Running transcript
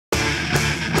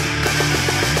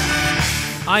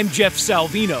I'm Jeff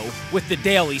Salvino with the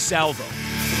Daily Salvo.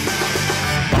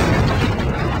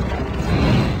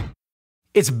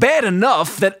 It's bad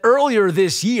enough that earlier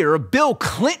this year, Bill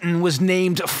Clinton was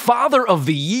named Father of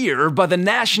the Year by the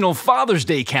National Father's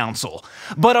Day Council.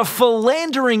 But a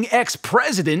philandering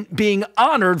ex-president being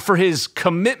honored for his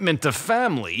commitment to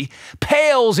family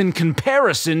pales in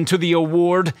comparison to the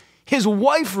award his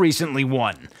wife recently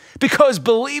won. Because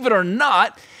believe it or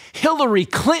not, Hillary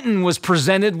Clinton was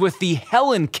presented with the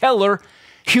Helen Keller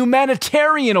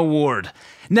Humanitarian Award.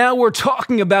 Now we're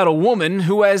talking about a woman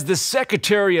who, as the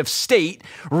Secretary of State,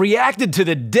 reacted to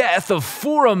the death of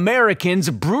 4 Americans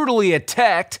brutally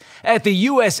attacked at the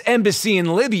U.S. Embassy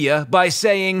in Libya by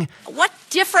saying, "What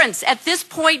difference at this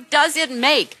point does it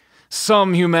make?"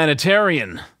 Some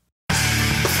humanitarian.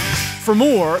 For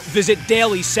more, visit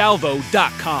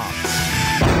dailysalvo.com.